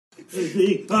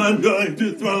I'm going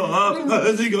to throw up.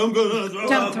 I think I'm going to throw up.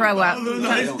 Don't throw up. The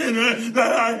nice dinner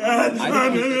that I had.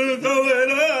 I'm going to throw it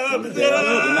up.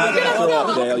 You're not going to throw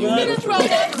up, Dale. You're going to throw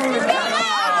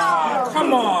up.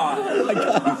 Come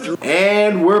on.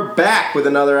 And we're back with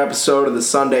another episode of the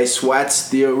Sunday Sweats.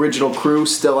 The original crew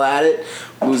still at it,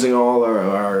 losing all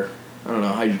our I don't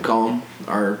know how you call them,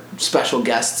 our special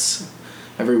guests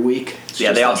every week.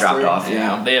 Yeah, they all dropped off.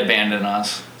 Yeah, they abandoned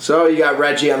us. So you got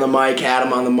Reggie on the mic,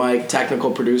 Adam on the mic,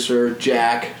 technical producer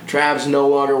Jack. Trav's no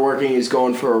longer working; he's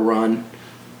going for a run,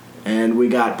 and we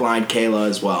got Blind Kayla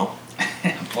as well.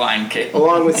 Blind Kayla,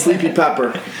 along with Sleepy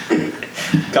Pepper.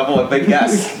 Couple of big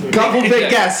guests. Couple big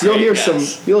guests. You'll hear some.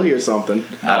 You'll hear something.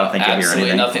 I don't think you'll hear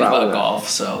anything. Nothing Probably about not. golf,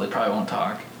 so they probably won't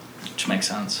talk, which makes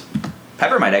sense.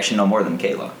 Pepper might actually know more than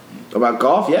Kayla. About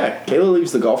golf, yeah. Kayla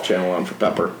leaves the golf channel on for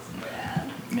Pepper.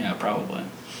 Yeah, probably.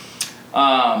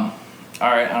 All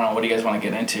right, I don't know. What do you guys want to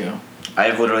get into? I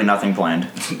have literally nothing planned.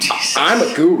 I'm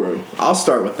a guru. I'll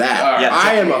start with that. All right. Yeah,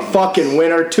 I am a fucking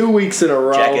winner 2 weeks in a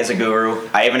row. Jack is a guru.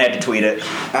 I even had to tweet it.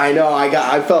 I know.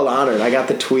 I felt honored. I got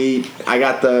the tweet. I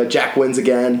got the Jack wins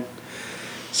again.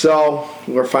 So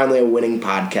we're finally a winning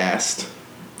podcast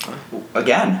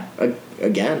Again.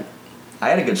 again. I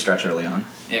had a good stretch early on.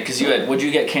 Yeah, because what'd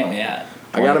you get Cantley at?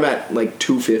 I got him at like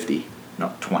 250.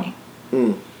 No, 20.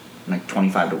 Mm. Like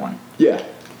 25 to 1. Yeah.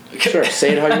 Sure.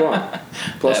 Say it how you want.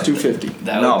 Plus That- 250.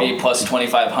 That No. would be plus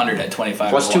 2,500 at 25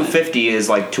 Plus to 1. 250 is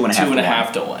like 2.5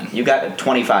 2.5 to 1. You got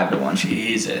 25 to 1.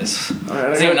 Jesus. All right,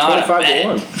 It's I even got not a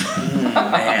 25 to bet.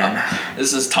 1. Man.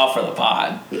 This is tough for the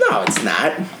pod. No, it's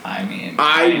not. I mean,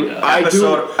 I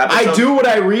Episode- do what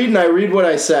I read and I read what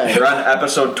I say. We're on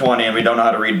episode 20 and we don't know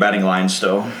how to read betting lines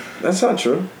still. That's not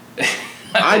true.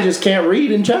 I just can't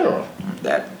read in general.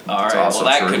 That all that's right, also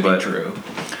well that true, could but be true.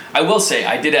 I will say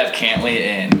I did have Cantley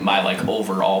in my like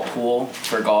overall pool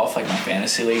for golf, like my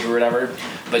fantasy league or whatever.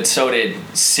 But so did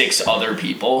 6 other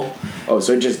people. Oh,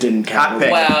 so it just didn't Hot count.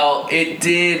 pick. Well, it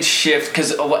did shift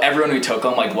because everyone who took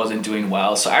him like wasn't doing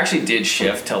well. So I actually did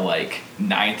shift to like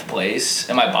 9th place,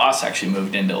 and my boss actually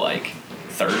moved into like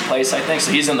 3rd place, I think.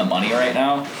 So he's in the money right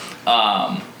now.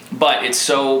 But it's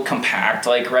so compact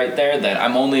like right there that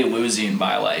I'm only losing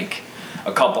by like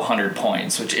a couple hundred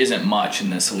points, which isn't much in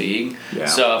this league. Yeah.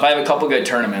 So if I have a couple good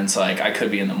tournaments, like I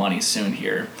could be in the money soon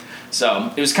here.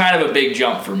 So it was kind of a big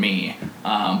jump for me.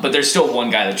 But there's still one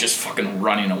guy that's just fucking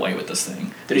running away with this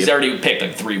thing. He's already picked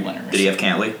like 3 winners. did he have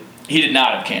Cantley? He did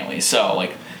not have Cantley. So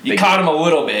like you Big caught him a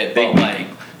little bit, but big like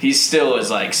he still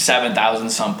is like 7,000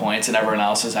 some points, and everyone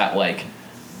else is at like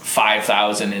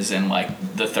 5,000 is in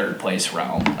like the 3rd place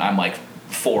realm. I'm like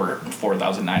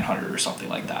 4,900 or something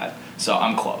like that. So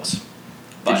I'm close.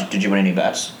 But Did you win any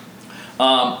bets?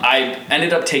 I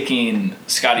ended up taking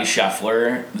Scotty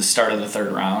Scheffler the start of the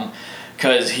 3rd round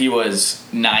because he was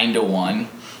 9 to 1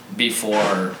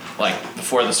 before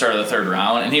the start of the 3rd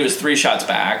round, and he was 3 shots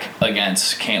back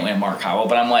against Cantley and Mark Howell.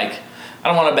 But I'm like, I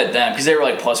don't want to bet them because they were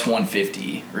like plus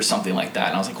 150 or something like that,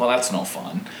 and I was like, well, that's no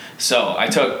fun. So I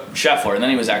took Scheffler, and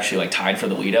then he was actually like tied for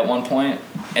the lead at one point,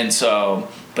 and so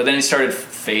but then he started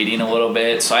fading a little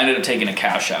bit, so I ended up taking a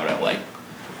cash out at like.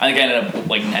 I think I ended up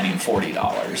like netting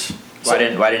 $40. Why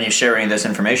didn't you share any of this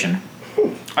information?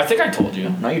 I think I told you.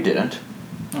 No, you didn't.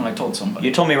 No, I told somebody.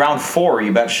 You told me round 4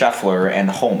 you bet Scheffler and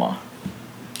Homa.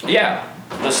 Yeah,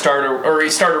 he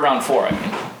started round 4. I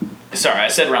mean, sorry, I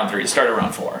said round 3. He started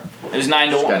round 4. It was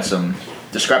 9 to 1. Got some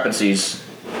discrepancies.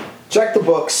 Check the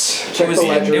books. Check the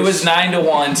ledgers. It was 9 to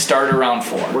 1. Started round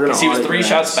 4 because he was 3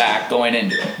 shots back going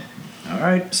into it. All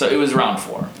right. So it was round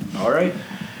 4. All right.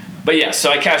 But yeah, so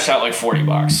I cashed out like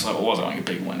 $40. So it wasn't like a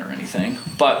big win or anything,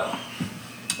 but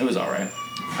it was all right.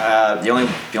 The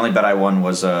only bet I won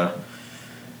was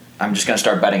I'm just gonna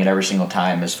start betting it every single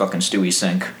time is fucking Stewie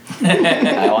Sink.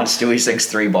 I won Stewie Sink's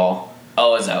 3-ball.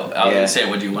 Oh, is that? I was Yeah. gonna say,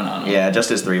 what you win on? Yeah, just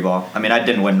his 3-ball. I mean, I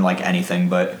didn't win like anything,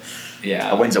 but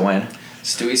Yeah. a win's a win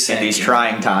Stewie Sink. in these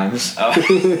trying times. Oh,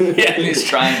 yeah, in these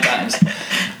trying times.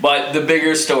 But the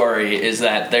bigger story is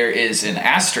that there is an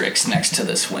asterisk next to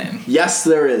this win. Yes,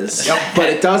 there is. But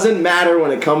it doesn't matter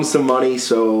when it comes to money,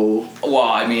 so... Well,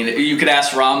 I mean, you could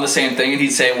ask Rom the same thing, and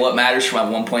he'd say, what matters for my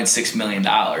 $1.6 million?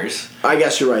 I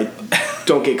guess you're right.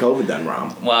 Don't get COVID then,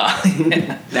 Rom. Well,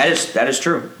 That is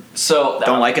true. so...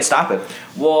 Don't like it, stop it.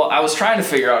 Well, I was trying to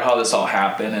figure out how this all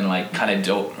happened and, like, kind of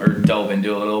dove into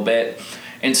it a little bit.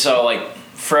 And so, like,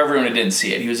 for everyone who didn't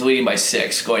see it, he was leading by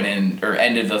 6 going in, or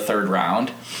ended the 3rd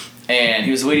round. And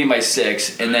he was leading by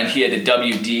 6, and then he had a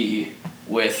WD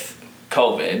with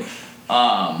COVID.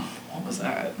 What was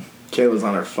that? Kayla's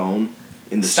on her phone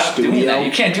in the Stop studio. doing that.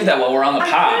 You can't do that while we're on the I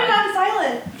pod. put it on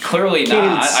silent. Clearly Can't even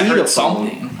not. see I the heard phone.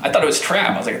 something. I thought it was Trav.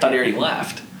 I was like, I thought he already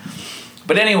left.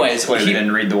 But anyways, Clearly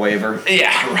didn't read the waiver.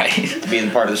 Yeah, right.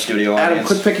 Being part of the studio Adam, audience.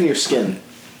 quit picking your skin.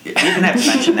 You didn't have to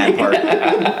mention that part.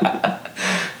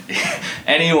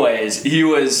 Anyways, he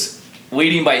was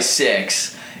leading by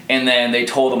 6, and then they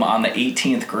told him on the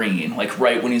 18th green, like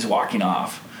right when he's walking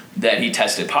off, that he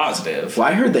tested positive. Well,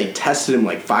 I heard they tested him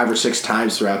like 5 or 6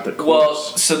 times throughout the course. Well,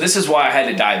 so this is why I had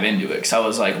to dive into it, because I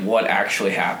was like, what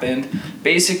actually happened?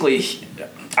 Basically,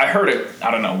 I heard I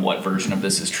don't know what version of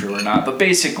this is true or not, but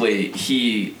basically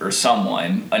he or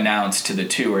someone announced to the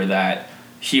tour that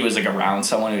he was like around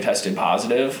someone who tested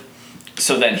positive,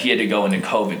 so then he had to go into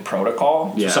COVID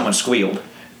protocol. So someone squealed.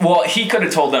 Well, he could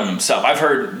have told them himself. I've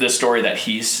heard the story that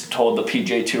he's told the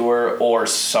PJ Tour or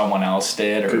someone else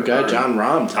did. Good guy, John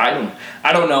Rahm.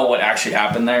 I don't know what actually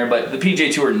happened there, but the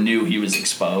PJ Tour knew he was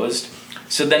exposed.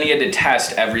 So then he had to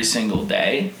test every single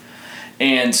day.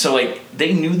 And so, like,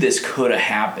 they knew this could have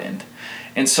happened.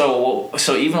 And so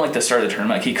even, like, the start of the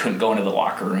tournament, like, he couldn't go into the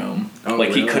locker room. Oh, like,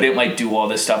 really? he couldn't, like, do all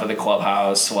this stuff at the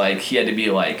clubhouse. Like, he had to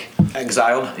be, like...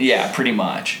 Exiled? Yeah, pretty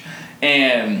much.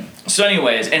 And so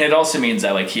anyways, and it also means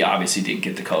that, like, he obviously didn't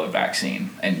get the COVID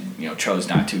vaccine and, you know, chose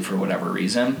not to for whatever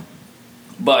reason.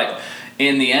 But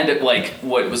in the end, like,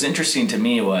 what was interesting to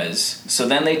me was, so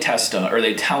then they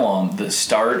they tell him the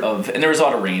start of, and there was a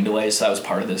lot of rain delays, so that was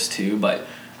part of this too, but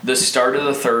the start of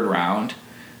the 3rd round,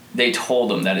 they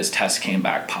told him that his test came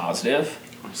back positive.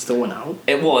 Still went out?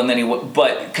 And then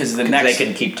because the next... They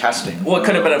can keep testing. Well, it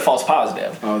could have been a false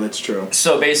positive. Oh, that's true.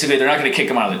 So basically, they're not going to kick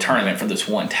him out of the tournament for this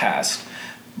one test.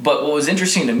 But what was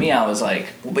interesting to me, I was like,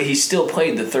 but he still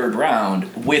played the 3rd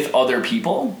round with other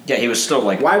people. Yeah, he was still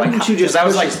like... Why wouldn't you just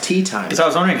push his tee time? Because I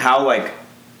was wondering how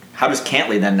does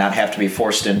Cantley then not have to be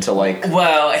forced into, like...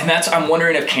 Well, and I'm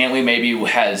wondering if Cantley maybe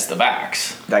has the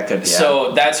vax. That could, yeah.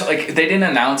 So that's, like, they didn't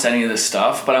announce any of this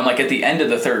stuff, but I'm like, at the end of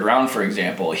the 3rd round, for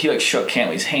example, he, like, shook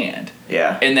Cantley's hand.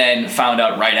 Yeah. And then found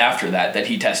out right after that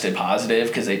he tested positive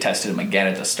because they tested him again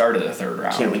at the start of the 3rd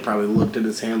round. Cantley probably looked at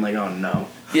his hand like, oh, no.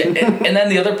 Yeah, and then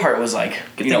the other part was like...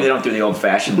 Good thing they don't do the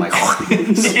old-fashioned, like... There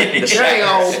you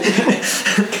go.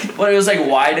 But it was like,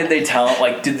 why did they tell him?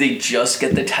 Like, did they just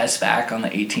get the test back on the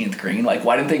 18th green? Like,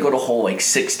 why didn't they go to hole, like,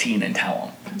 16 and tell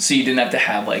him? So you didn't have to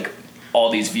have, like, all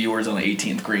these viewers on the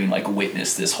 18th green, like,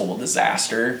 witness this whole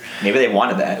disaster. Maybe they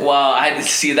wanted that. Well,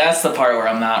 that's the part where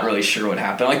I'm not really sure what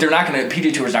happened. Like,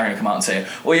 PGA Tour's not going to come out and say,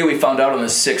 well, yeah, we found out on the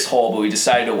 6th hole, but we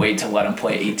decided to wait to let him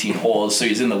play 18 holes, so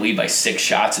he's in the lead by 6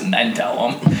 shots, and then tell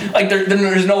him. Like,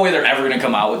 there's no way they're ever going to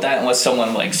come out with that unless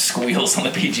someone, like, squeals on the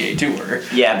PGA Tour.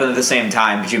 Yeah, but at the same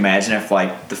time, could you imagine if,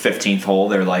 like, the 15th hole,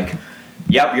 they're like,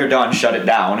 yep, you're done, shut it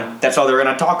down. That's all they're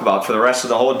going to talk about for the rest of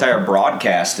the whole entire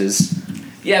broadcast is...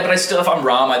 Yeah, but if I'm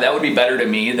Rahm, that would be better to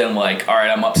me than, like, all right,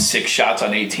 I'm up 6 shots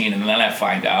on 18, and then I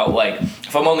find out. Like,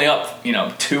 if I'm only up,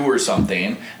 2 or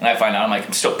something, and I find out,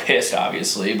 I'm still pissed,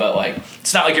 obviously, but, like,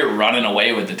 it's not like you're running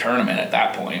away with the tournament at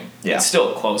that point. Yeah. It's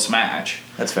still a close match.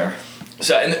 That's fair.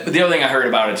 So, and the other thing I heard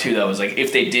about it, too, though, was, like,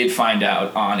 if they did find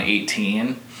out on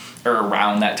 18, or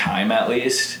around that time at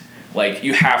least, like,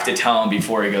 you have to tell him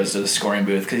before he goes to the scoring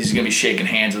booth because he's going to be shaking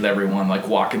hands with everyone, like,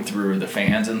 walking through the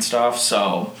fans and stuff.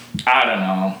 So, I don't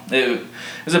know. It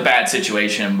was a bad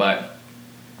situation, but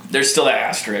there's still that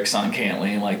asterisk on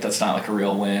Cantley. Like, that's not, like, a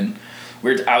real win.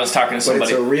 I was talking to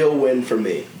somebody. But it's a real win for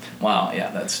me. Wow, yeah,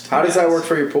 that's... How does that work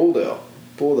for your pool, though?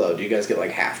 Do you guys get,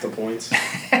 like, half the points?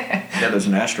 Yeah, there's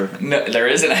an asterisk. No, there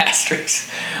is an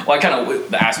asterisk. Well,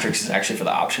 the asterisk is actually for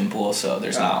the option pool, so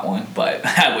there's not one, but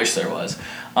I wish there was.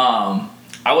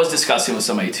 I was discussing with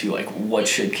somebody too, like, what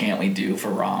should Cantley do for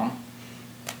Rahm?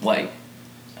 Like,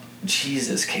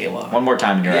 Jesus, Kayla. One more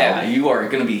time and you're out. Yeah, you are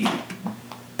going to be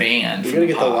banned. You're going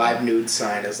to get the live nude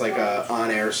sign as, like, a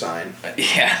on-air sign.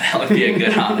 Yeah, that would be a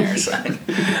good on-air sign.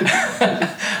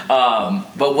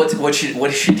 But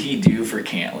what should he do for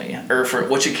Cantley? Or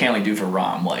what should Cantley do for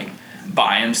Rahm? Like,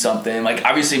 buy him something. Like,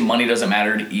 obviously money doesn't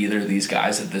matter to either of these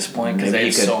guys at this point because they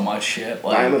have so much shit.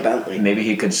 Like, buy him a Bentley. Maybe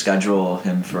he could schedule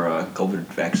him for a COVID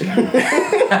vaccine.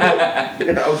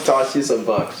 I'll toss you some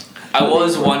bucks. I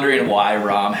was wondering why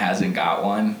Rahm hasn't got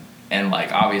one. And,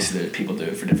 like, obviously people do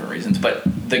it for different reasons. But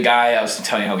the guy, I was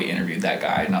telling you how we interviewed that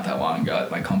guy not that long ago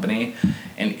at my company.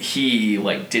 And he,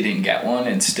 like, didn't get one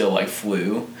and still, like,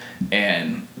 flew.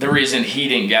 And the reason he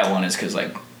didn't get one is because,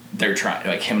 like, they're trying,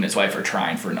 like, him and his wife are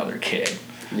trying for another kid.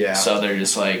 Yeah. So they're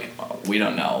just like, we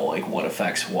don't know, like, what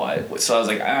affects what. So I was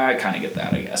like, I kind of get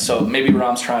that, I guess. So maybe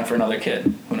Rahm's trying for another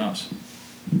kid. Who knows?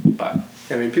 But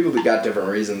I mean, people that got different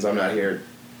reasons. I'm not here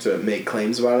to make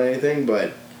claims about anything,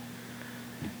 but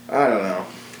I don't know.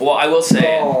 Well, I will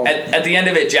say, at the end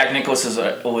of it, Jack Nicklaus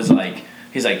was like,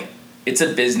 he's like, it's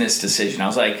a business decision. I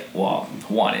was like, well,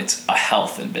 one, it's a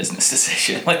health and business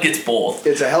decision. Like, it's both.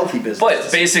 It's a healthy business.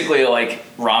 But basically, like,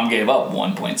 Rom gave up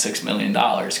 $1.6 million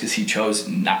because he chose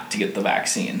not to get the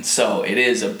vaccine. So it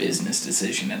is a business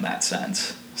decision in that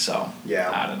sense. So,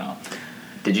 yeah. I don't know.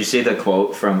 Did you see the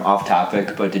quote from, off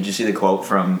topic, but did you see the quote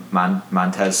from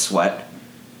Montez Sweat,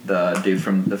 the dude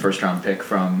from the first round pick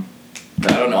from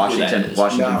the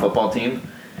Washington football team?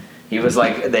 He was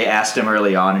like, they asked him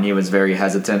early on, and he was very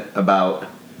hesitant about,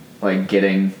 like,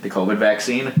 getting the COVID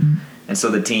vaccine. And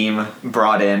so the team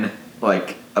brought in,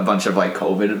 like, a bunch of, like,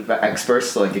 COVID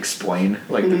experts to, like, explain,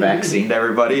 like, the vaccine to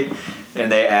everybody. And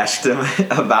they asked him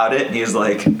about it, and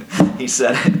he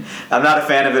said, I'm not a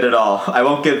fan of it at all. I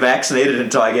won't get vaccinated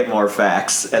until I get more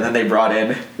facts. And then they brought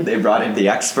in the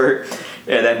expert.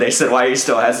 And then they said, why are you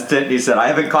still hesitant? And he said, I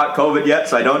haven't caught COVID yet,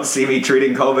 so I don't see me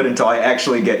treating COVID until I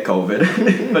actually get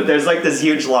COVID. But there's like this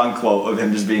huge long quote of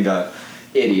him just being a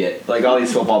idiot. Like all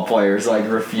these football players like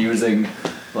refusing,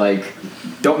 like,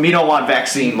 don't want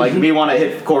vaccine, like me want to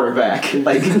hit quarterback.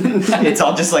 Like it's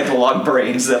all just like lug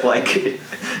brains that like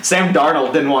Sam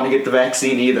Darnold didn't want to get the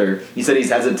vaccine either. He said he's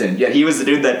hesitant. Yet he was the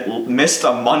dude that missed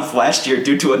a month last year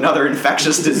due to another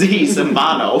infectious disease in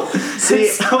mono. See,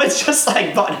 so it's just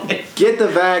like, get the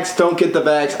vax, don't get the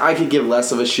vax. I could give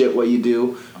less of a shit what you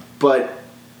do, but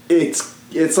it's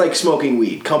like smoking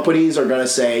weed. Companies are gonna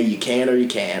say you can or you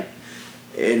can't,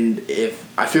 and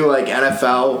if I feel like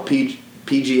NFL,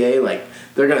 PGA, like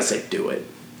they're gonna say do it.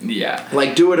 Yeah.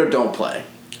 Like do it or don't play.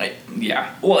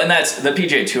 Yeah. Well, and that's the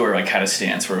PGA Tour like had a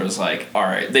stance where it was like, all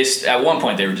right, they at one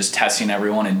point they were just testing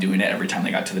everyone and doing it every time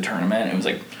they got to the tournament. It was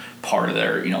like part of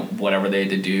their, whatever they had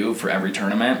to do for every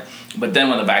tournament. But then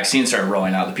when the vaccine started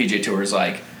rolling out, the PGA Tour was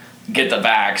like, get the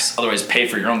vax, otherwise pay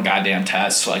for your own goddamn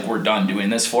tests. Like, we're done doing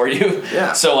this for you.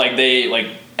 Yeah. So like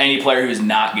any player who's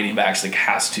not getting vax like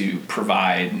has to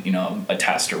provide, a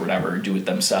test or whatever, do it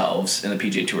themselves, and the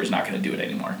PGA Tour is not going to do it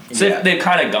anymore. So they've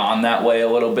kind of gone that way a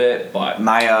little bit, but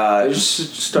they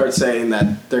just start saying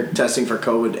that they're testing for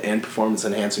COVID and performance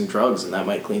enhancing drugs, and that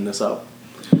might clean this up.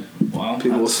 Well,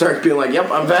 people will start being like, "Yep,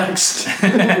 I'm vaxxed."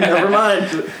 Never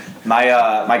mind.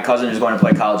 My cousin is going to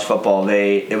play college football.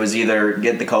 It was either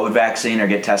get the COVID vaccine or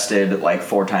get tested like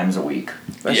 4 times a week.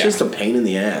 That's just a pain in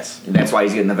the ass. And that's why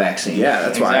he's getting the vaccine. Yeah,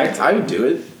 that's why I would do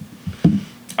it.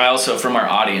 I also, from our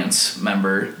audience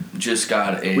member, just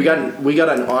got a... We got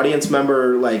an audience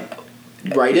member, like,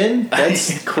 write-in?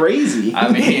 That's crazy.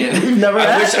 I mean... We've never had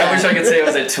I wish I could say it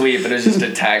was a tweet, but it was just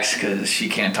a text because she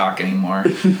can't talk anymore.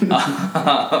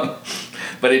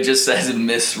 But it just says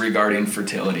myths regarding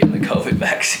fertility and the COVID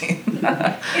vaccine.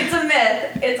 It's a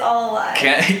myth. It's all a lie.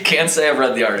 Can't say I've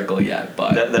read the article yet,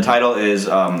 but... The title is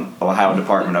Ohio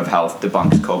Department of Health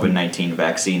debunks COVID-19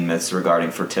 vaccine myths regarding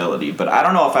fertility. But I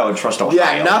don't know if I would trust Ohio.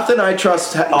 Yeah, nothing I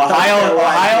trust.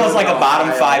 Ohio is like a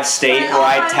bottom 5 state where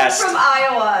I test... from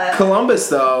Iowa. Columbus,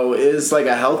 though, is like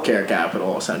a healthcare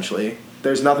capital, essentially.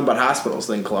 There's nothing but hospitals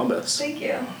in Columbus. Thank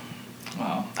you.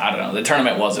 Well, I don't know. The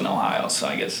tournament was in Ohio, so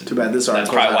I guess... Too bad this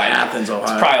article is in Athens, Ohio.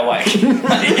 It's probably why.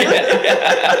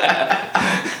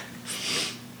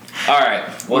 All right.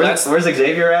 Well, where's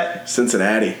Xavier at?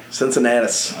 Cincinnati.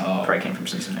 Cincinnatus. Oh. Probably came from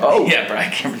Cincinnati. Oh. Yeah,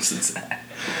 Brian came from Cincinnati.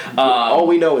 All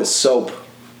we know is soap.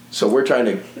 So we're trying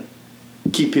to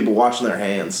keep people washing their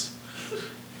hands.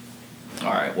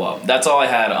 All right. Well, that's all I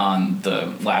had on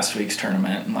the last week's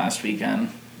tournament and last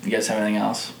weekend. You guys have anything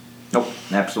else? Nope.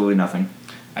 Absolutely nothing.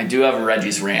 I do have a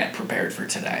Reggies rant prepared for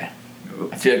today.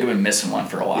 I feel like I've been missing one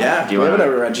for a while. Yeah, we haven't had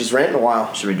a Reggie's rant in a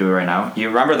while. Should we do it right now? You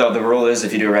remember, though, the rule is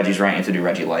if you do a Reggie's rant, you have to do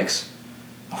Reggie likes.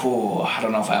 Oh, I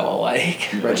don't know if I will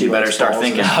like. Reggie you better likes start balls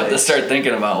thinking. in I his have to face. start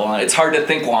thinking about one. It's hard to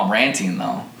think while I'm ranting,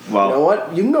 though. Well, You know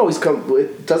what? You can always come.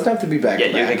 It doesn't have to be back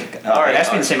to back. All right, it has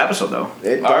to be the same episode, though.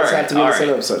 It does have to be the same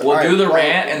episode. We'll All do right, the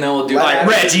rant, and then we'll do like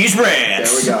Reggie's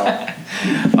Rants. There we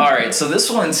go. All right, so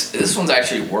this one's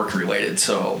actually work related.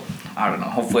 So I don't know.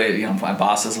 Hopefully, if my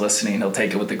boss is listening, he'll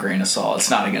take it with a grain of salt. It's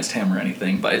not against him or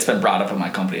anything, but it's been brought up in my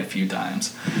company a few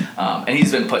times, and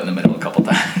he's been put in the middle a couple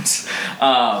times.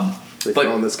 They're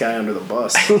throwing this guy under the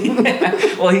bus.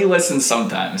 Well, he listens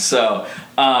sometimes. So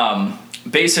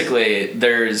basically,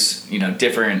 there's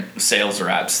different sales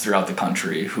reps throughout the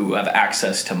country who have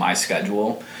access to my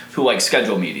schedule, who like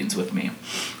schedule meetings with me,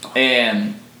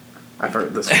 and I've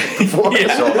heard this before.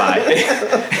 Yeah. So have I.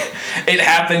 It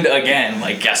happened again,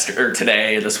 like yesterday or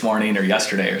today, this morning, or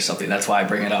yesterday or something. That's why I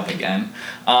bring it up again.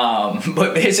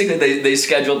 But basically, they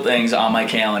scheduled things on my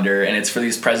calendar, and it's for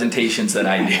these presentations that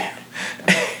I do.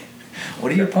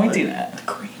 What are you pointing at?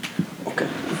 Okay.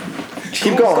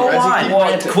 Keep going, Go Reggie. on. Keep Well,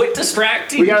 ranting. quit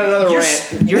distracting. We got me. another You're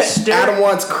rant. you're still. Adam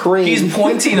wants cream. He's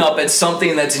pointing up at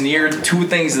something that's near two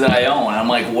things that I own. I'm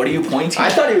like, what are you pointing I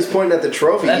at? thought he was pointing at the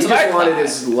trophy. That's he what just I wanted thought.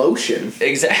 his lotion.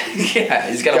 Exactly. Yeah,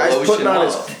 he's got a Guy's lotion putting on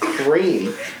up. his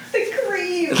cream. The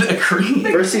cream. The cream.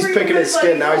 First he's cream picking his is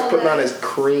skin, like now he's all putting that. on his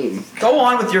cream. Go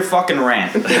on with your fucking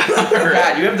rant.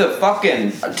 God, you have the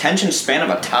fucking attention span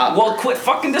of a top. Well, quit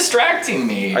fucking distracting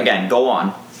me. Again, go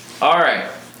on. All right.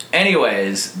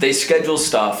 Anyways, they schedule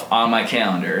stuff on my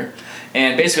calendar,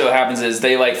 and basically what happens is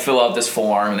they like fill out this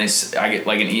form, and I get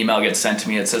like an email gets sent to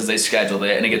me. It says they scheduled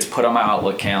it, and it gets put on my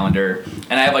Outlook calendar,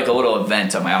 and I have like a little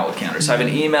event on my Outlook calendar. So I have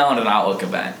an email and an Outlook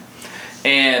event,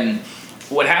 and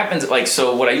what happens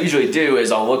so what I usually do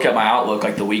is I'll look at my Outlook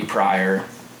like the week prior,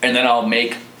 and then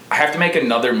I have to make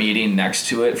another meeting next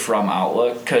to it from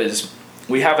Outlook because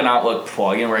we have an Outlook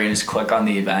plugin where you can just click on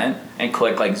the event and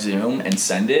click like Zoom and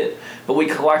send it. But we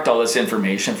collect all this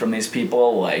information from these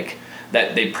people, like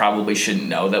that they probably shouldn't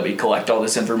know that we collect all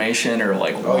this information or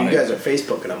like. Oh, you guys are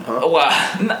Facebooking them, huh? Well,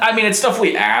 I mean, it's stuff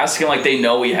we ask and like they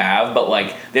know we have, but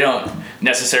like they don't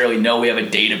necessarily know we have a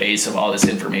database of all this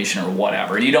information or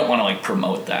whatever. And you don't want to like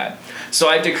promote that. So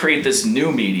I have to create this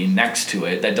new meeting next to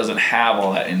it that doesn't have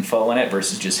all that info in it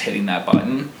versus just hitting that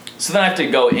button. So then I have to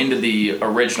go into the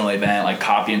original event, like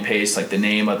copy and paste like the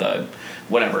name of the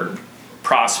whatever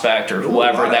prospect or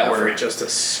whoever that we're just to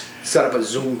set up a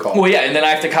Zoom call. well, yeah, and then I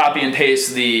have to copy and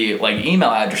paste the like email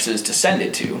addresses to send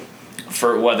it to,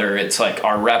 for whether it's like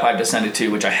our rep I have to send it to,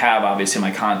 which I have obviously in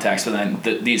my contacts, but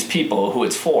then these people who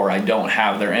it's for, I don't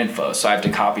have their info, so I have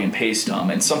to copy and paste them.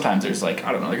 And sometimes there's like,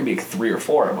 I don't know, there can be like 3 or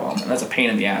 4 of them, and that's a pain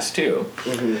in the ass too.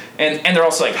 Mm-hmm. And they're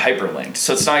also like hyperlinked,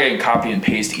 so it's not like I can copy and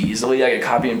paste easily. I can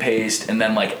copy and paste and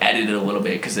then like edit it a little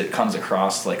bit because it comes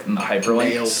across like in the hyperlink.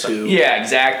 Mail too. Yeah,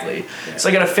 exactly. Yeah. So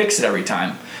I gotta fix it every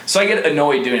time. So I get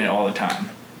annoyed doing it all the time.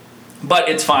 But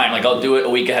it's fine, like I'll do it a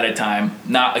week ahead of time,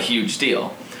 not a huge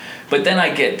deal. But then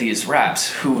I get these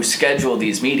reps who schedule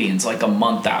these meetings like a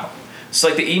month out. So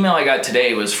like the email I got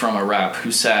today was from a rep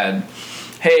who said,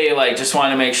 hey, like just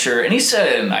wanted to make sure, and he said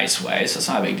it in a nice way, so it's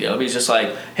not a big deal. But he's just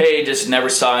like, hey, just never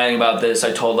saw anything about this.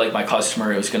 I told like my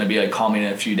customer it was gonna be like, call me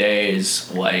in a few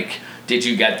days. Like, did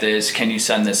you get this? Can you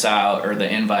send this out or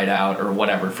the invite out or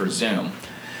whatever for Zoom?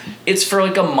 It's for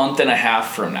like a month and a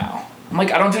half from now. I'm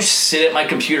like, I don't just sit at my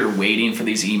computer waiting for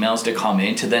these emails to come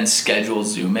in to then schedule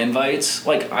Zoom invites.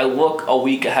 Like, I look a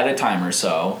week ahead of time or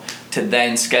so to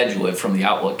then schedule it from the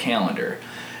Outlook calendar.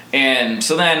 And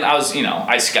so then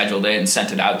I scheduled it and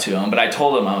sent it out to him. But I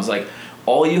told him, I was like,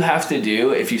 all you have to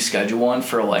do if you schedule one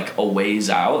for like a ways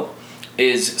out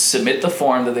is submit the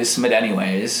form that they submit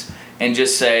anyways and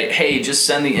just say, hey, just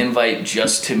send the invite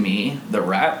just to me, the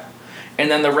rep. And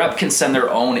then the rep can send their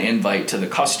own invite to the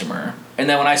customer. And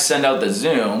then when I send out the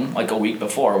Zoom, like a week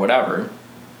before or whatever,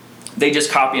 they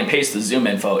just copy and paste the Zoom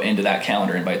info into that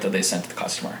calendar invite that they sent to the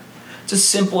customer. It's as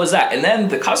simple as that. And then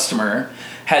the customer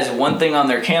has one thing on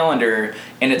their calendar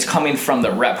and it's coming from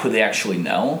the rep who they actually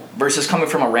know versus coming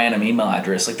from a random email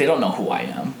address. Like, they don't know who I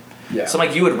am. Yeah. So I'm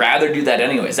like, you would rather do that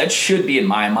anyways. That should be, in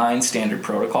my mind, standard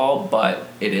protocol, but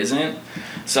it isn't.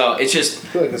 So it's just... I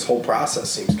feel like this whole process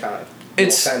seems kind of...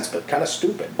 Makes sense, but kind of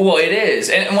stupid. Well, it is.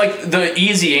 And like the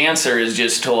easy answer is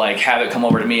just to like have it come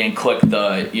over to me and click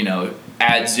the,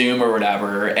 add Zoom or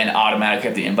whatever and automatically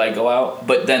have the invite go out.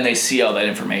 But then they see all that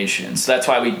information. So that's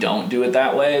why we don't do it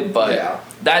that way. But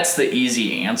that's the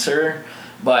easy answer.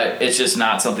 But it's just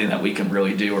not something that we can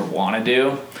really do or want to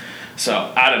do.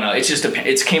 So I don't know. It's just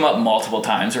it's came up multiple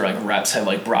times where like reps have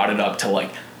like brought it up to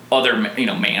like other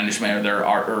management or their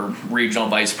or regional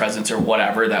vice presidents or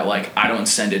whatever that like I don't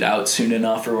send it out soon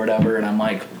enough or whatever, and I'm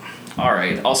like, all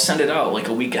right, I'll send it out like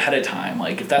a week ahead of time.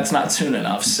 Like if that's not soon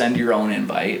enough, send your own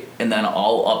invite and then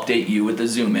I'll update you with the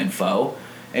Zoom info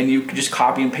and you can just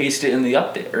copy and paste it in the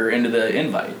update or into the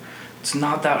invite. It's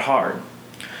not that hard.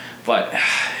 But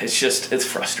it's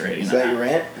frustrating. Is that your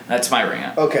rant? That's my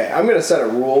rant. Okay, I'm gonna set a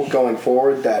rule going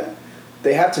forward that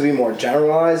they have to be more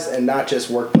generalized and not just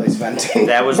workplace venting.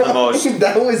 That was the most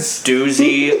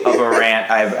doozy of a rant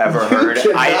I've ever heard.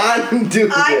 I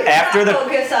focus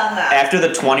on that. After the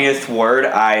 20th word,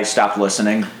 I stopped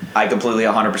listening. I completely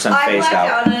 100% phased out. I blacked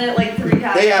out on it like 3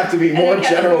 times. They have to be more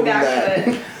general than that.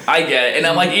 I get it. And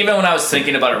I'm like, even when I was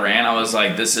thinking about a rant, I was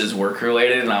like, this is work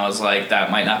related, and I was like, that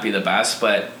might not be the best,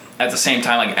 but at the same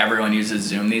time, like everyone uses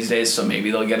Zoom these days, so maybe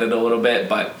they'll get it a little bit,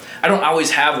 but I don't always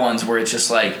have ones where it's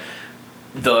just like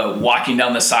the walking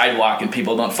down the sidewalk and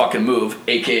people don't fucking move,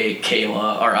 aka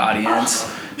Kayla, our audience.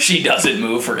 She doesn't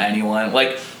move for anyone.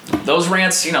 Like those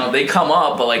rants, they come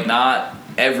up, but like not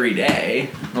every day.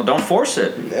 Well, don't force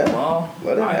it. Yeah. Well,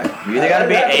 Let it happen. You either gotta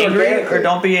be That happened angry organically. or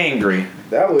don't be angry.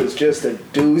 That was just a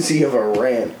doozy of a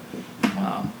rant.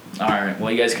 wow. All right.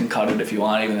 Well, you guys can cut it if you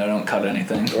want, even though I don't cut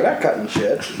anything. We're not cutting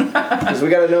shit. Because we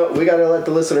gotta let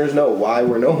the listeners know why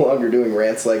we're no longer doing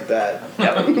rants like that.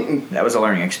 Yep. That was a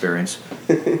learning experience.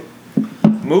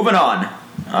 Moving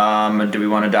on. Do we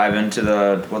want to dive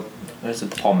into what is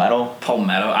it? Palmetto?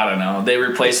 Palmetto. I don't know. They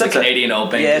replaced the Canadian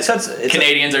Open. Yeah, it's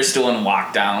Canadians are still in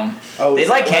lockdown. Oh, they is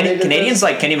like that why they did Canadians this?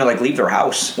 like can't even like leave their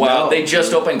house. Well, No. they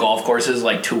just opened golf courses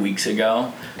like 2 weeks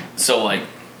ago. So like,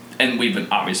 and we've been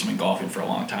obviously been golfing for a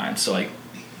long time. So like,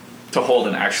 to hold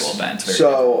an actual event.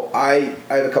 So I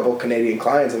have a couple of Canadian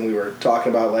clients, and we were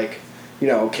talking about like,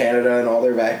 Canada and all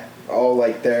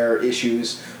their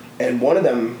issues, and one of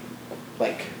them,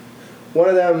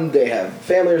 they have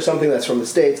family or something that's from the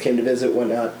States, came to visit,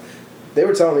 whatnot. They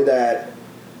were telling me that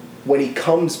when he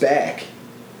comes back,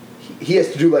 he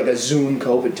has to do like a Zoom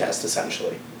COVID test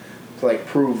essentially to like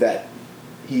prove that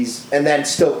and then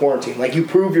still quarantine. Like you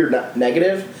prove you're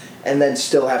negative, and then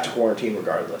still have to quarantine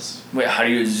regardless. Wait, how do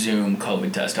you Zoom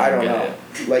COVID test? I don't know.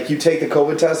 Like you take the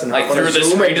COVID test and Like hop on through a the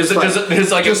Zoom screen, and does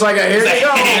just like a here does you the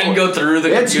go. hand go through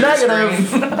the It's computer negative.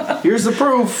 screen? Here's the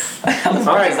proof. All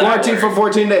right, does that quarantine work? for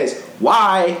 14 days.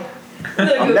 Why? I'm gonna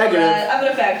Google negative. that. I'm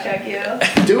gonna fact check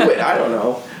you. Do it. I don't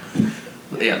know.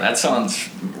 Yeah, that sounds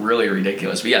really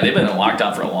ridiculous. But yeah, they've been in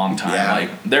lockdown for a long time. Yeah.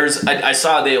 Like I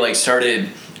saw they like started.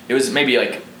 It was maybe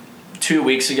like 2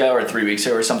 weeks ago or 3 weeks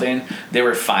ago or something. They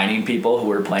were fining people who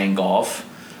were playing golf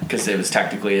because it was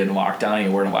technically in lockdown and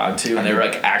you weren't allowed to, and they were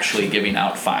like actually giving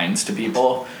out fines to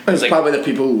people. It was like, probably the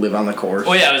people who live on the course.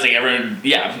 well, yeah, it was like everyone.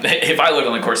 Yeah, if I lived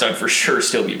on the course, I would for sure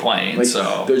still be playing. Like,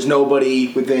 so there's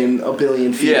nobody within a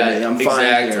billion feet Yeah, of me. I'm fine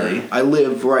exactly. here. I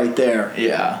live right there.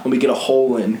 yeah, Let me get a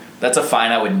hole in. that's a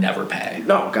fine I would never pay.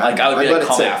 No, God. Like I would be I'd like, let it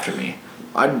come sit. after me.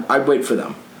 I'd wait for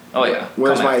them. Oh yeah.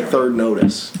 Where's come my after me. third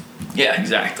notice? Yeah,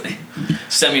 exactly.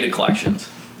 Send me to collections.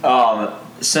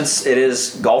 Since it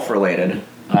is golf related,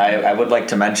 I would like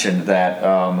to mention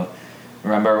that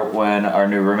remember when our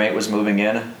new roommate was moving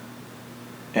in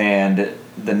and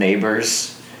the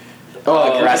neighbors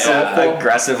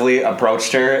aggressively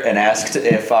approached her and asked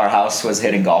if our house was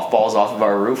hitting golf balls off of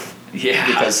our roof? Yeah.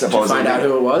 Because Did you supposedly find out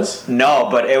who it was? No,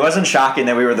 but it wasn't shocking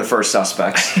that we were the first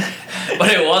suspects. But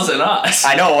it wasn't us.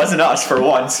 I know it wasn't us for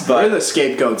once, We're but the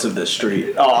scapegoats of this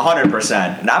street.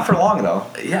 100%. Not for long though.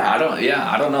 I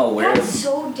don't know where. That's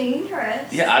so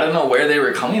dangerous. Yeah, I don't know where they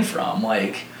were coming from.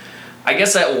 Like, I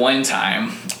guess at one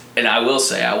time, and I will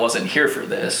say I wasn't here for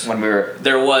this. When we were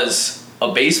There was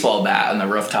a baseball bat on the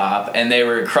rooftop, and they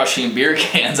were crushing beer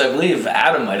cans. I believe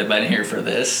Adam might have been here for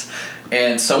this,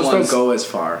 and Those someone. don't go as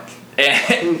far. But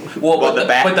the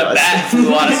bat but the does. bat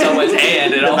flew out of someone's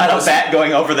hand. And the metal almost, bat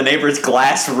going over the neighbor's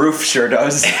glass roof sure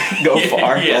does go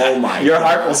far. Yeah. Oh my Your God.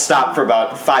 heart will stop for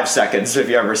about 5 seconds if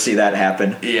you ever see that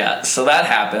happen. Yeah, so that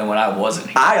happened when I wasn't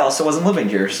here. I also wasn't living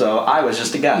here, so I was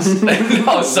just a guest. No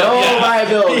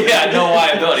liability. Yeah, no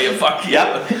liability. Fuck you.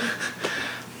 Yep.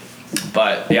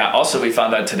 But yeah, also we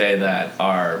found out today that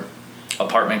our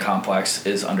apartment complex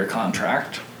is under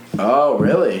contract. Oh,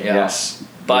 really? Yeah. Yes.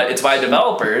 But it's by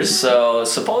developers, so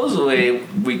supposedly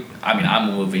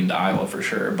I'm moving to Iowa for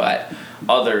sure, but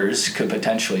others could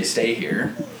potentially stay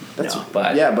here. That's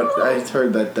but yeah, but I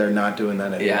heard that they're not doing that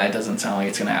anymore. yeah, it doesn't sound like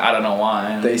it's gonna. I don't know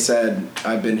why. They said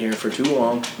I've been here for too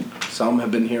long. Some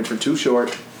have been here for too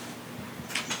short.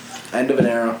 End of an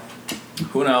era.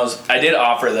 Who knows? I did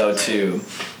offer though to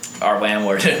our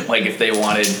landlord, like if they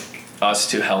wanted us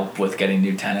to help with getting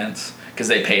new tenants because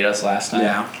they paid us last time.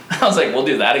 Yeah. I was like, we'll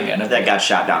do that again. That got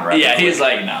shot down right Yeah, away. he's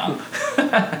like, no.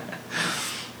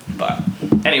 But,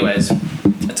 anyways,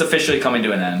 it's officially coming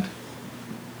to an end.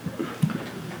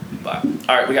 But,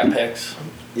 all right, we got picks.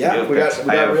 Yeah, Real we picks. got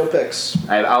I have- real picks.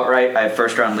 I have outright, I have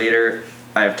first round leader,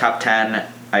 I have top 10,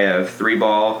 I have 3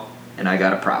 ball, and I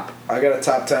got a prop. I got a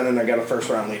top 10 and I got a first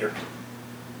round leader.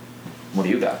 What do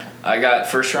you got? I got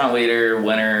first round leader,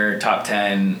 winner, top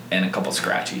 10, and a couple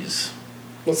scratchies.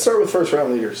 Let's start with first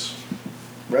round leaders.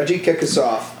 Reggie, kick us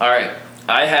off. All right,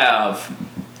 I have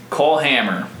Cole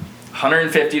Hammer,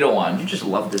 150 to 1. You just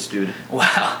love this dude.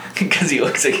 Wow, because he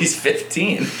looks like he's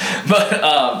 15. But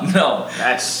no,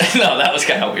 That's no, that was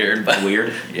kind of weird. But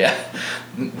weird. yeah,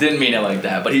 didn't mean it like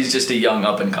that. But he's just a young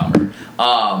up and comer.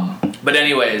 But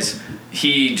anyways,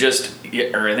 he just,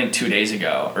 or I think 2 days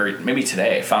ago, or maybe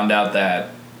today, found out that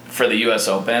for the U.S.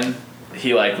 Open,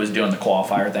 he like was doing the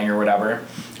qualifier thing or whatever,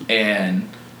 and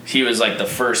he was like the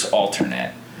first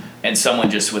alternate. And someone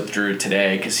just withdrew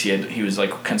today because he was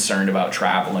like concerned about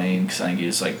traveling because I think he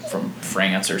was like from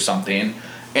France or something,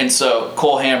 And so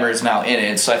Cole Hammer is now in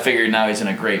it, so I figured now he's in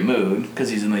a great mood because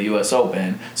he's in the U.S.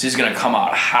 Open. So he's going to come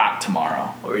out hot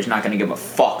tomorrow. Or he's not going to give a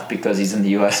fuck because he's in the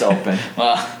U.S. Open.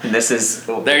 Well, and this is...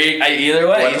 Either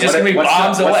way, he's just going to be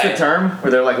bombs away. What's the term where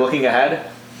they're like looking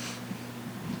ahead?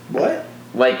 What?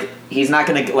 Like, he's not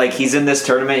going to... Like, he's in this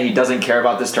tournament. He doesn't care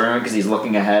about this tournament because he's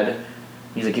looking ahead.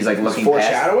 He's like looking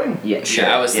foreshadowing? Past. Yeah, sure.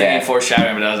 Yeah, I was thinking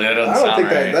foreshadowing, but I was like, that doesn't sound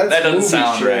right. That doesn't movie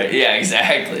sound shit. right. Yeah,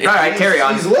 exactly. All right, carry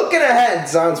on. He's looking ahead.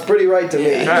 Sounds pretty right to me.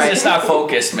 He's just not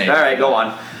focused, maybe. All right, go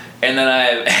on. And then I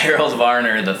have Harold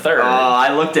Varner the third. Oh,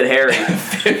 I looked at Harry.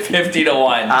 50-1.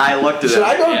 I looked at Should him.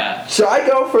 I go? Yeah. Should I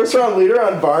go first round leader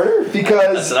on Varner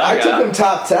because That's what I I took got. him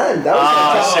top 10. That was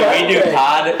my top Should 10 we do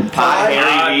pick. Pod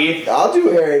Harry V? I'll do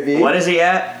Harry V. What is he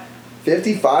at?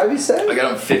 55, you said? I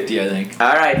got him 50, I think.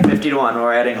 All right, 50-1.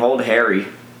 We're adding Hold Harry.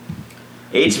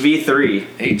 HV3.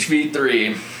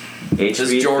 HV3.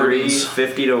 HV3, Jordan's.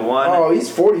 50-1. Oh, he's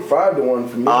 45 to 1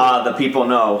 for me. The people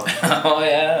know. Oh,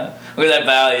 yeah. Look at that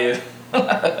value.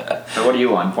 So what are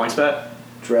you on? Points bet?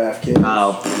 DraftKings.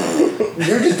 Oh.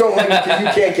 You just don't like it because you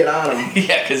can't get on him.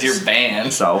 Yeah, because you're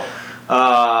banned. So.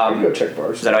 Go check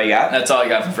bars. Is that all you got? That's all I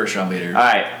got for first round leader. All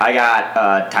right, I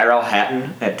got Tyrell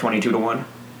Hatton at 22-1.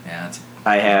 Yeah, that's...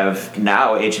 I have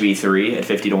now HV3 at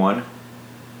 50-1.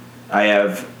 I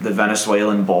have the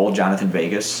Venezuelan Bull, Jonathan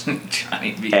Vegas,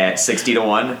 Johnny V. at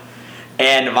 60-1.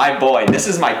 And my boy, this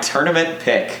is my tournament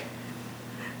pick.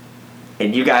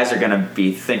 And you guys are going to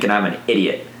be thinking I'm an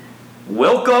idiot.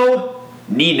 Wilco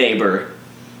Nienaber,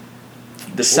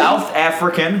 the South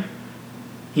African.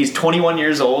 He's 21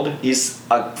 years old. He's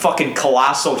a fucking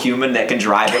colossal human that can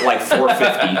drive at like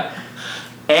 450.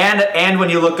 And when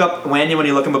you look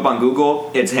him up on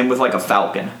Google, it's him with like a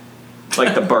falcon,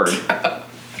 like the bird.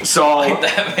 So If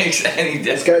that makes any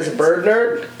This difference. guy's a bird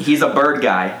nerd? he's a bird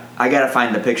guy. I gotta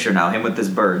find the picture now. Him with this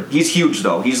bird. He's huge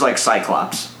though. He's like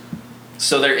Cyclops.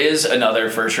 So there is another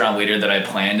first round leader that I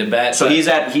plan to bet. So but- he's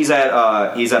at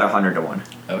 100-1.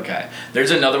 Okay.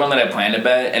 There's another one that I planned to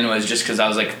bet, and it was just because I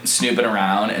was like snooping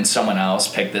around, and someone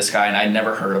else picked this guy, and I'd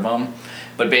never heard of him.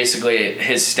 But basically,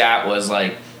 his stat was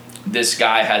like, this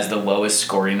guy has the lowest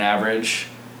scoring average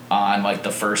on like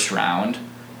the first round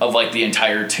of like the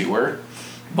entire tour.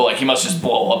 But like he must just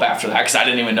blow up after that because I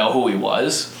didn't even know who he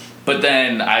was. But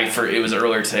then it was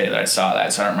earlier today that I saw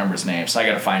that, so I don't remember his name. So I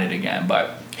got to find it again.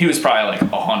 But he was probably like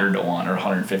 100-1 or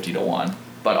 150-1.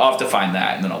 But I'll have to find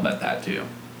that, and then I'll bet that too.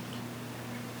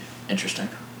 Interesting.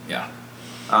 Yeah.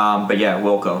 But yeah,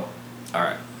 Wilco. All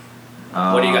right.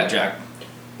 What do you got, Jack?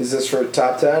 Is this for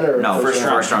top 10 or No, first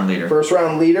round leader. First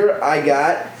round leader, I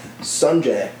got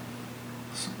Sanjay.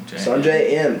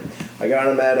 Sanjay M. I got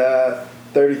him at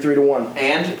 33-1.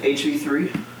 And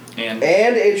HV3. And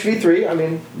HV3, I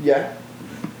mean, yeah.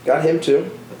 Got him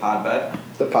too. The pod bet.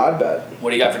 The pod bet.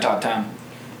 what do you got for top 10?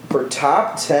 For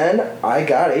top 10, I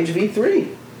got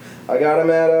HV3. I got him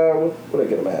at, what did I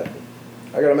get him at?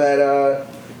 I got him at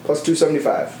plus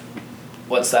 275.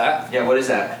 What's that? Yeah, what is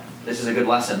that? This is a good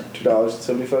lesson.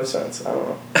 $2.75. I don't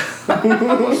know.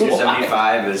 Plus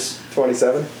 275 is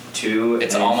 27? 2.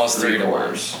 It's and almost 3 3 to 1.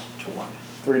 quarters to 1.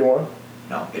 3-1?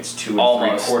 No, it's 2 and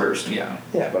Almost. 3 quarters to Yeah. 1.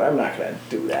 Yeah, but I'm not going to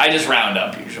do that. I just round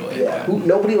up usually. Yeah, but-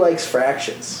 nobody likes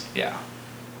fractions. Yeah.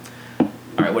 All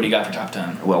right, what do you got for top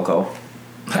 10? Wilco.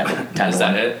 10 Is to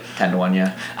that 1. it? 10 to 1,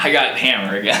 yeah. I got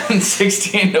Hammer again,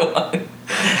 16-1.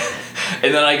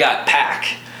 And then I got Pack.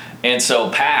 And so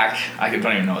Pack, don't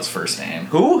even know his first name.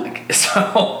 Who?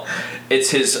 So it's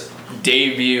his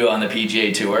debut on the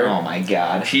PGA Tour. Oh my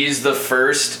god. He's the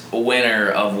first winner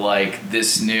of like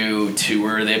this new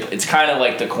tour. It's kind of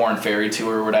like the Corn Ferry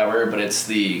Tour or whatever, but it's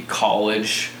the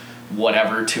college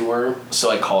whatever tour. So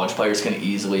like college players can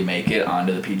easily make it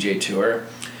onto the PGA Tour.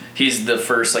 He's the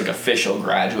first like official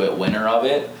graduate winner of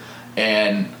it.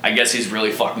 And I guess he's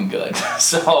really fucking good.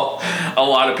 So a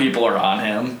lot of people are on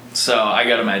him. So I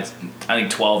got him at, I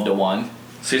think, 12-1.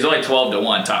 So he's only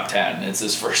 12-1 top 10. It's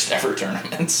his first ever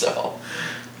tournament. So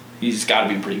he's got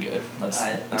to be pretty good. That's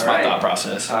my thought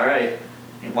process. All right.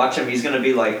 Watch him. He's going to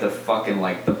be like the fucking,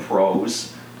 like, the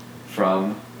pros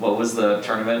from, what was the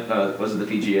tournament? Was it the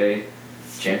PGA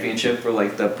Championship where,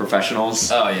 like, the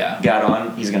professionals Oh, yeah. got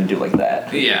on? He's going to do like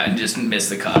that. Yeah, and just missed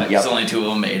the cut. Because only 2 of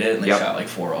them made it, and they Yep. shot like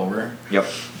 4 over. Yep.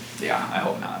 Yeah, I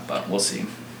hope not, but we'll see.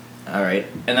 All right.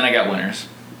 And then I got winners.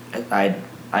 I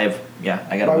got a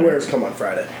My winner. winners come on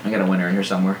Friday. I got a winner here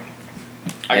somewhere.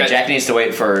 I got Jack needs to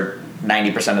wait for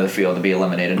 90% of the field to be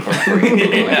eliminated before he can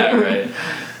Yeah, right.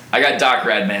 I got Doc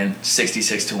Redman,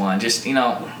 66-1. Just,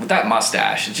 with that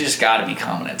mustache, it's just got to be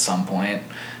coming at some point.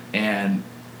 And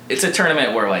it's a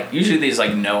tournament where like usually these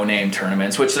like no name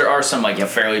tournaments, which there are some like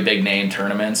fairly big name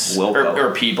tournaments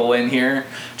or people in here,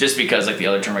 just because like the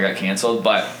other tournament got canceled.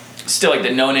 But still, like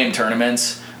the no name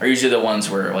tournaments are usually the ones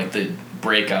where like the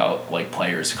breakout like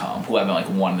players come who haven't like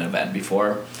won an event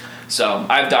before. So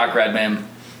I have Doc Redman,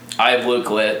 I have Luke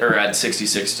Litt at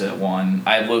 66-1.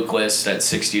 I have Luke List at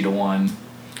 60-1.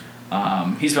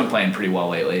 He's been playing pretty well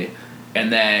lately,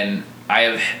 and then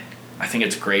I think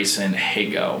it's Grayson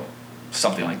Higo,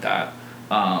 something like that,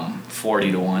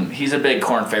 40-1. He's a big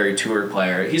Korn Ferry Tour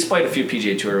player. He's played a few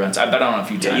PGA Tour events. I bet on him a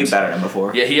few times. Yeah, you bet on him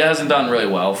before. Yeah, he hasn't done really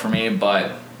well for me,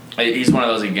 but he's one of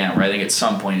those again where I think at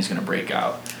some point he's going to break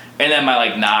out. And then my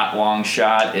like not long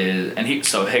shot is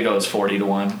so Higo is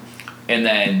 40-1, and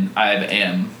then I have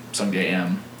Sungjae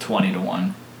M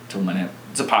 20-1 to win it.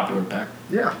 It's a popular pick.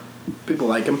 Yeah, people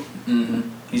like him. Mm-hmm.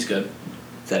 He's good.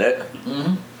 Is that it?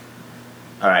 Mm-hmm.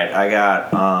 All right, I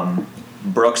got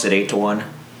Brooks at 8-1.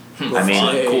 I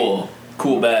mean,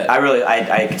 cool bet.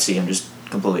 I could see him just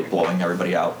completely blowing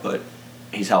everybody out, but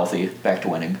he's healthy, back to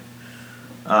winning.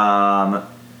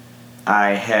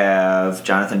 I have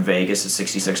Jonathan Vegas at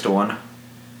 66-1.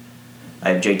 I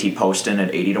have JT Poston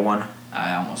at 80-1.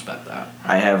 I almost bet that.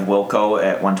 I have Wilco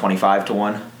at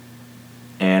 125-1,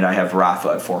 and I have Rafa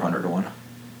at 400-1.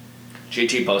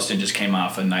 JT Poston just came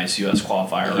off a nice U.S.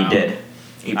 qualifier round. He did.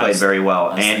 He played very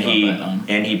well, and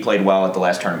he played well at the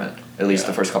last tournament. At least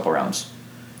the first couple rounds.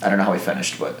 I don't know how he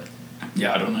finished, but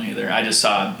yeah, I don't know either. I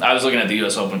was looking at the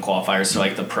U.S. Open qualifiers, so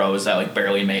like the pros that like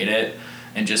barely made it,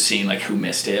 and just seeing like who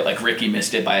missed it. Like Ricky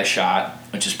missed it by a shot,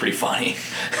 which is pretty funny.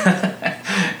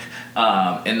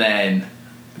 And then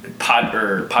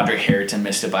Padraig Harrington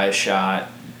missed it by a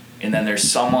shot, and then there's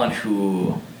someone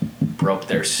who broke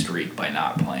their streak by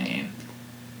not playing.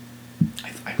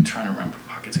 I'm trying to remember.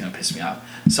 Fuck, it's gonna piss me off.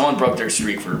 Someone broke their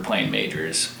streak for playing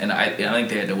majors, and I think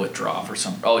they had to withdraw for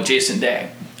some. Oh, Jason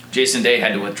Day. Jason Day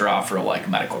had to withdraw for like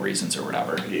medical reasons or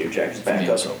whatever. Jack's back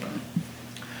up.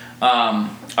 All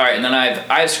right, and then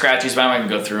I have scratchies, but I'm not gonna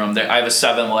go through them. I have a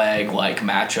 7-leg like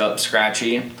matchup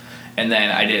scratchy, and then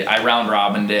I round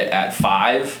robined it at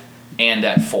 5 and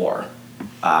at 4.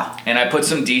 And I put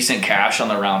some decent cash on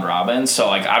the round robin, so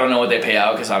like I don't know what they pay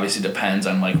out because obviously it depends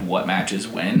on like what matches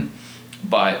win,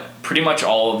 but pretty much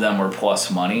all of them were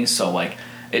plus money, so like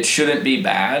it shouldn't be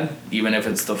bad even if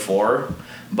it's the 4,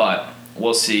 but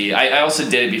we'll see. I also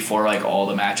did it before like all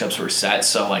the matchups were set,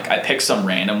 so like I picked some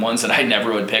random ones that I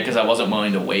never would pick because I wasn't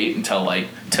willing to wait until like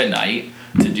tonight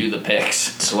to do the picks.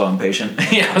 Slow and patient.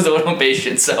 Yeah, I was a little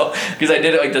impatient. So because I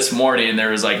did it like this morning, and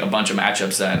there was like a bunch of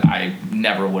matchups that I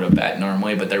never would have bet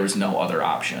normally, but there was no other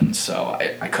option, so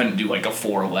I couldn't do like a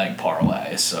 4-leg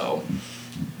parlay, so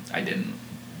I didn't.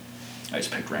 I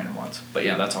just picked random ones. But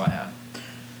yeah, that's all I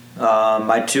had.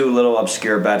 My 2 little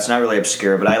obscure bets, not really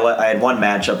obscure, but I had one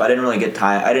matchup. I didn't really get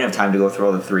time. I didn't have time to go through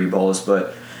all the 3 bowls,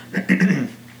 but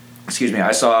excuse me.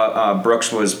 I saw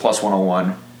Brooks was plus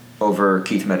 101 over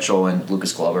Keith Mitchell and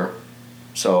Lucas Glover,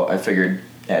 so I figured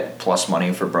at plus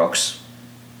money for Brooks,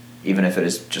 even if it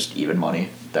is just even money,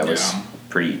 that was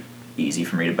pretty easy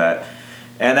for me to bet.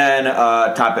 And then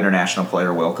top international player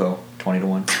Wilco,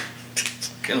 20-1.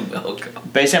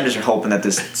 Wilco. Basically, I'm just hoping that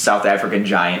this South African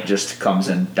giant just comes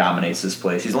and dominates this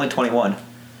place. He's only 21.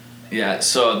 Yeah,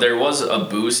 so there was a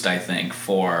boost, I think,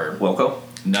 for Wilco?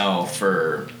 No,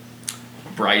 for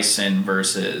Bryson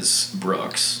versus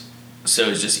Brooks. So it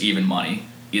was just even money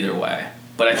either way.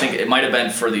 But I think it might have been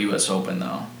for the U.S. Open,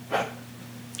 though.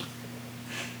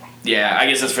 Yeah, I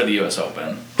guess it's for the U.S.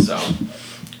 Open. So,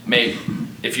 maybe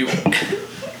if you...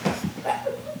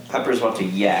 Pepper's about to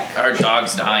yak. Our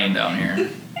dog's dying down here.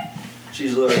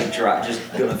 She's literally just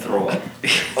gonna throw it.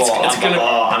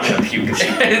 I'm gonna puke.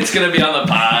 It's gonna be on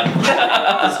the pod.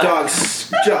 This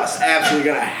dog's just absolutely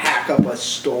gonna hack up a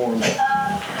storm.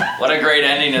 What a great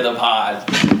ending to the pod.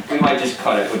 We might just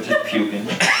cut it with just puking.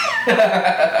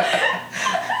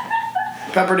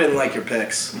 Pepper didn't like your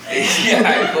picks.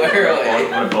 Yeah, clearly.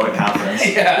 What a vote conference.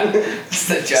 Yeah.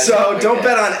 So don't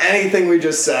bet on anything we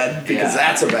just said because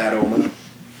that's a bad omen.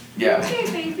 Yeah. Okay,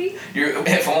 baby.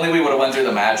 If only we would have went through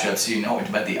the matchups, you know what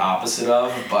to bet the opposite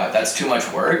of, but that's too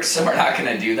much work, so we're not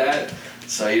gonna do that.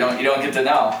 So you don't get to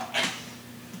know.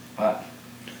 But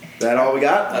that all we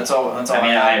got? That's all. I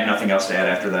have nothing else to add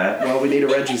after that. Well, we need a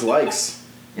Reggie's likes.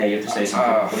 Yeah, you have to say something.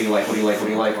 What do you like? What do you like? What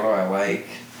do you like? What do I like?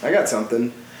 I got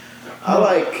something. I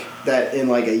like that in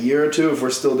like a year or 2, if we're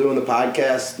still doing the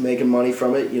podcast, making money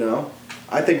from it,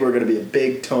 I think we're going to be a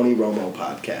big Tony Romo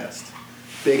podcast.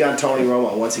 Big on Tony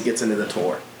Romo once he gets into the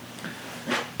tour.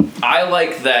 I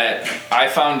like that I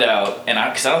found out,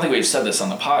 because I don't think we've said this on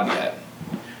the pod yet,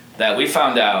 that we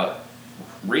found out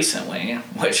recently,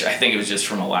 which I think it was just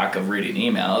from a lack of reading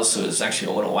emails, so it was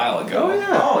actually a little while ago.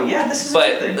 Oh yeah, this is a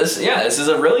good thing. This is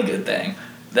a really good thing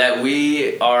that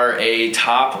we are a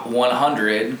top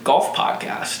 100 golf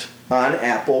podcast on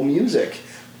Apple Music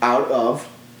out of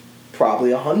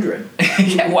probably 100.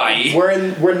 Yeah, why?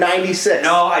 We're 96.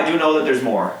 No, I do know that there's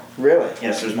more. Really?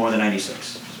 Yes, there's more than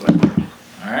 96. That's what I learned.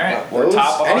 All right, we're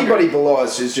top 100. Anybody below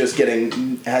us is just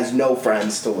has no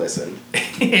friends to listen.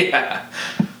 Yeah.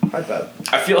 I bet.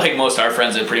 I feel like most of our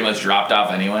friends have pretty much dropped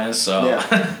off anyways, so.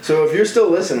 Yeah. So if you're still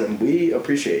listening, we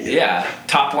appreciate you. Yeah,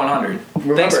 top 100.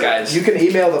 Remember, thanks, guys. You can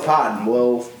email the pod and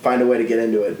we'll find a way to get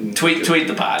into it. And tweet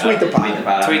the pod. Tweet the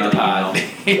pod. Tweet the pod.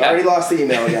 Yeah. Already lost the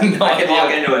email again. No, I can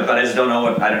log into it, but I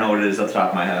don't know what it is off the top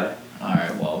of my head. All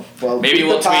right, well maybe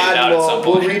we'll tweet it out at some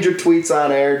point. We'll read your tweets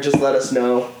on air. Just let us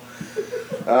know.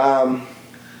 All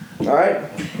right.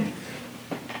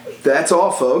 That's all,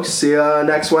 folks. See you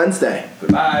next Wednesday.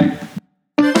 Goodbye.